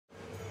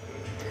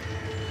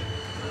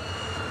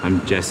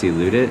I'm Jesse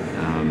Louttit.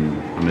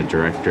 I'm a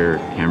director,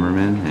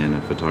 cameraman, and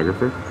a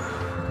photographer.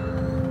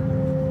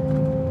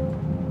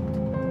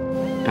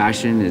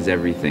 Passion is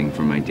everything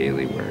for my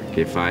daily work.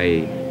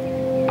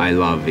 I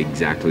love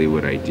exactly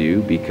what I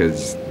do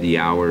because the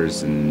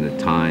hours and the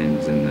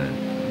times and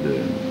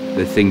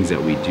the things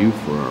that we do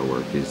for our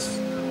work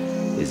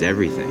is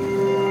everything.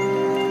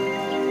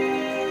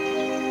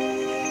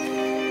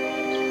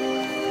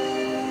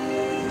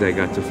 I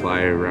got to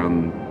fly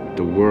around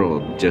the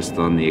world just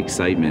on the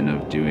excitement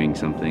of doing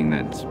something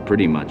that's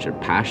pretty much a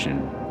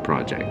passion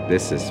project.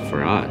 This is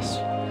for us.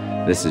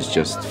 This is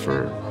just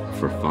for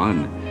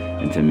fun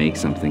and to make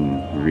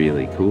something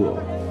really cool.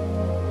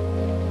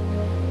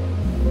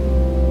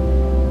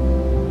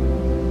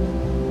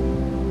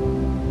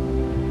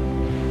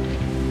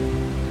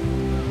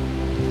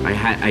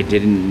 I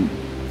didn't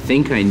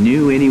think I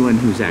knew anyone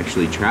who's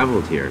actually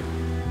traveled here,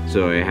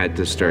 so I had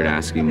to start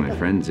asking my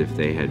friends if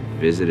they had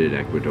visited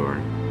Ecuador.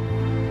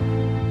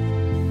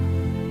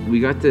 We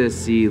got to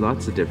see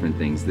lots of different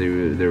things.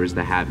 There was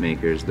the hat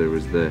makers, there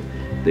was the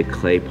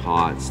clay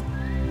pots.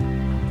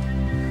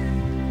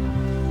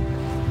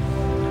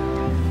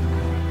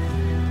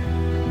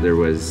 There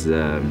was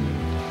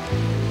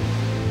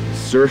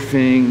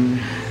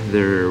surfing,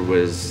 there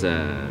was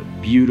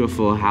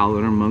beautiful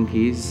howler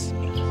monkeys.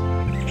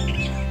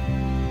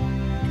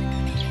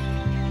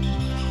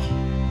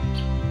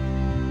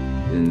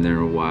 In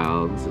their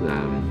wild,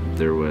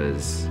 there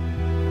was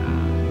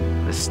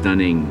a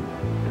stunning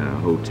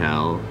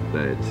hotel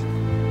that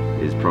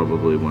is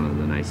probably one of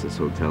the nicest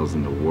hotels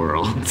in the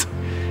world.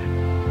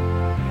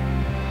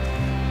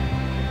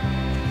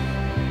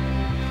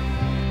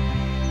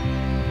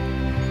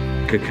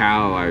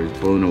 Cacao, I was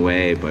blown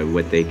away by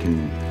what they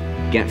can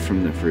get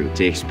from the fruit.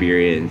 To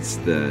experience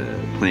the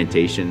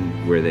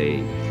plantation where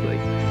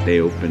they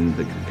opened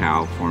the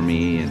cacao for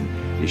me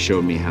and they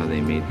showed me how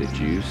they made the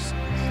juice.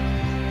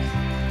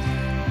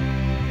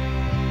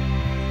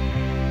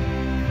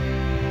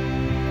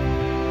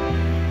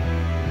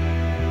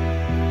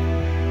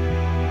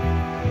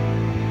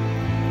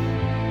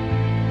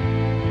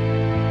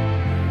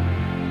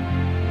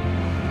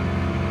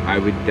 I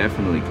would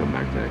definitely come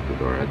back to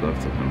Ecuador. I'd love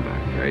to come back.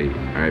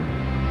 I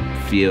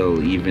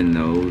feel even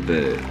though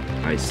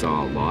I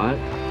saw a lot,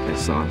 I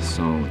saw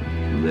so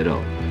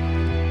little.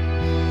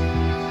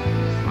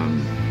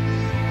 I'm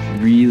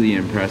really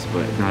impressed,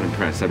 but not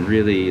impressed. I'm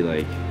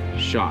really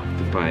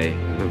shocked by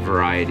the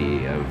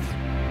variety of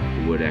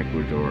what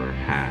Ecuador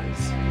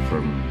has,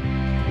 from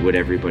what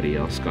everybody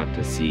else got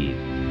to see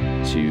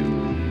to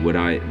what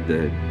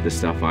the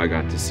stuff I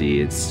got to see.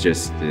 It's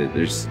just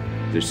there's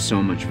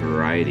so much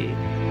variety.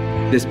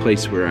 This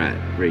place we're at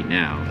right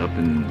now, up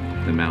in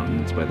the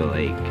mountains by the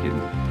lake,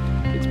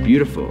 and it's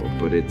beautiful,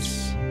 but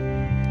it's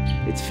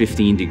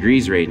 15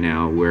 degrees right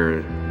now,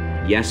 where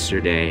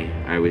yesterday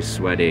I was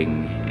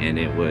sweating and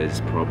it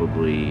was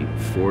probably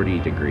 40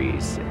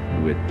 degrees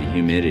with the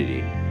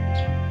humidity.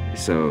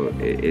 So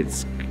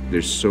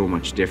there's so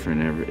much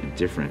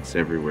difference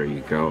everywhere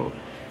you go,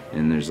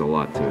 and there's a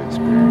lot to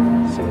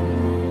experience. So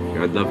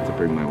I'd love to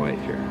bring my wife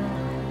here.